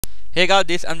Hey guys,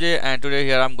 this is MJ and today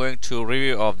here I'm going to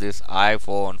review of this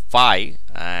iPhone 5,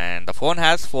 and the phone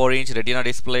has 4-inch Retina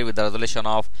display with the resolution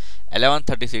of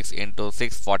 1136 into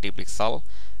 640 pixel,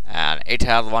 and it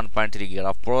has 1.3 GB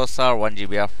of processor, 1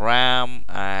 GB of RAM,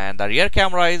 and the rear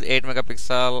camera is 8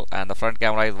 megapixel and the front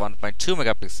camera is 1.2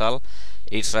 megapixel.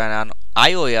 It's run on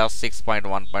iOS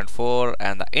 6.1.4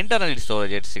 and the internal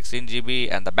storage is 16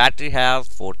 GB and the battery has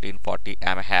 1440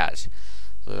 mAh.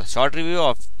 So the short review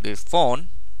of this phone,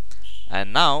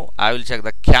 and now I will check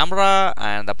the camera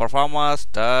and the performance,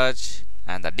 touch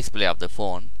and the display of the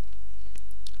phone.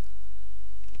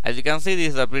 As you can see,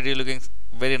 this is a pretty looking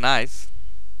very nice.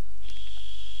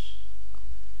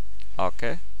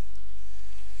 Okay,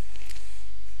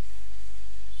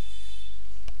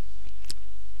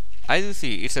 as you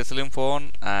see, it's a slim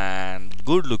phone and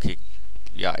good looking.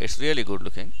 Yeah, it's really good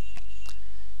looking.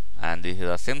 And this is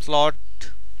a SIM slot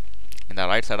in the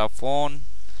right side of phone.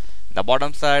 The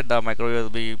bottom side, the micro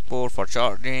USB port for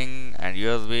charging and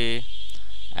USB,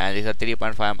 and this is a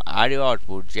 3.5 audio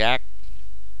output jack.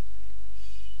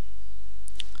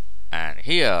 And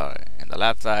here in the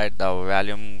left side, the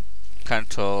volume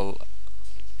control.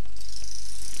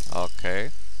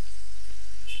 Okay,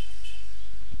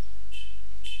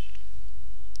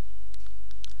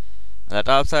 and the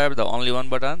top side, the only one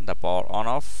button, the power on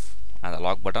off and the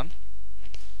lock button.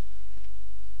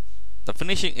 The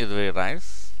finishing is very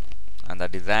nice, and the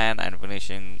design and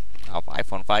finishing of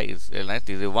iPhone 5 is really nice.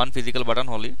 This is one physical button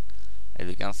only, as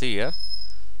you can see here.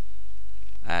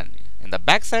 And in the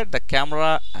back side, the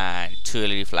camera and 2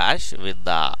 LED flash with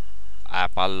the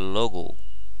Apple logo.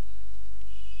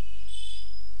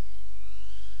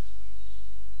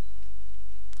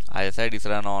 As I said, it's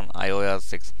run on iOS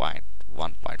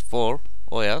 6.1.4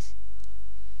 OS.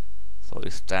 So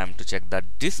it's time to check the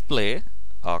display.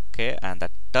 Okay, and the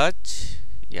touch,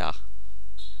 yeah,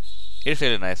 it's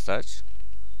really nice touch.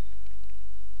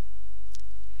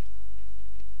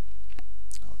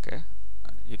 Okay,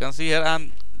 you can see here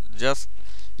I'm just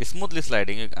smoothly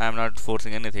sliding, I'm not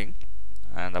forcing anything.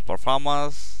 And the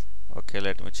performance, okay,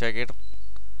 let me check it.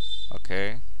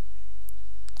 Okay,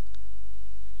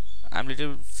 I'm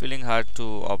little feeling hard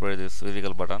to operate this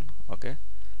physical button. Okay,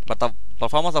 but the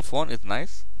performance of phone is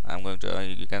nice. I'm going to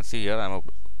you can see here I'm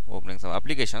opening some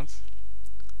applications.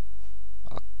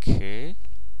 Okay,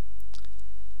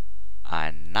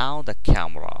 and now the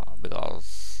camera,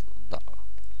 because the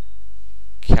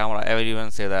camera,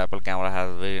 everyone say the Apple camera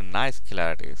has very nice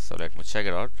clarity. So let me check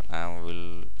it out. I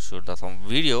will shoot some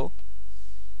video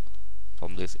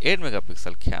from this 8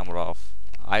 megapixel camera of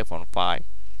iPhone 5.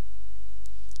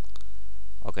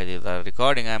 Okay, this is the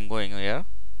recording. I'm going here.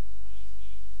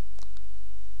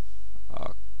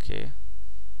 Okay,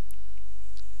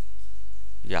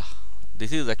 yeah,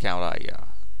 this is the camera. Yeah,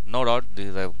 no doubt this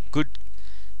is a good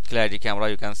clarity camera.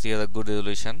 You can see the good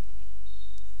resolution.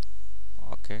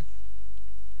 Okay,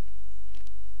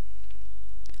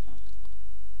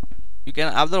 you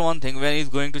can observe one thing: when it's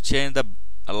going to change the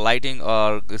lighting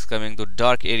or is coming to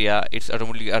dark area, it's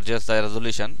automatically adjusts the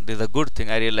resolution. This is a good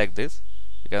thing. I really like this.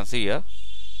 You can see here,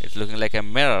 it's looking like a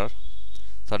mirror.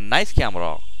 So nice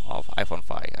camera of iPhone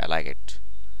 5. I like it.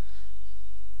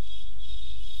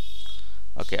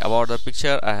 Okay, about the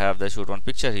picture, I have the shoot one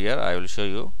picture here. I will show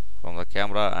you from the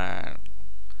camera, and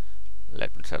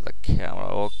let me set the camera.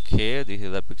 Okay, this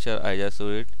is the picture. I just saw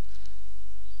it.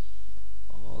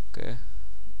 Okay,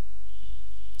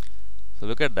 so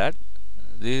look at that.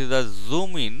 This is the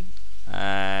zoom in,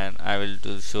 and I will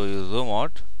to show you zoom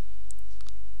out.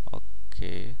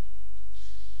 Okay,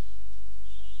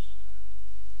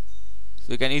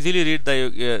 so you can easily read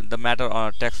the matter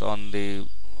or text on the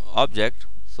object.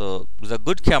 So it's a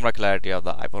good camera clarity of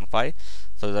the iPhone 5.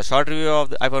 So the short review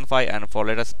of the iPhone 5, and for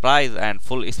latest price and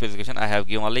full specification, I have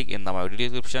given a link in the my video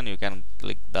description. You can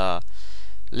click the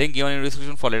link given in the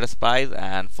description for latest price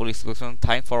and full specification.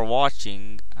 Thanks for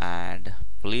watching, and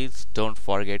please don't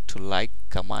forget to like,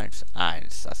 comment and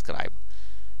subscribe.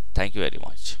 Thank you very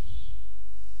much.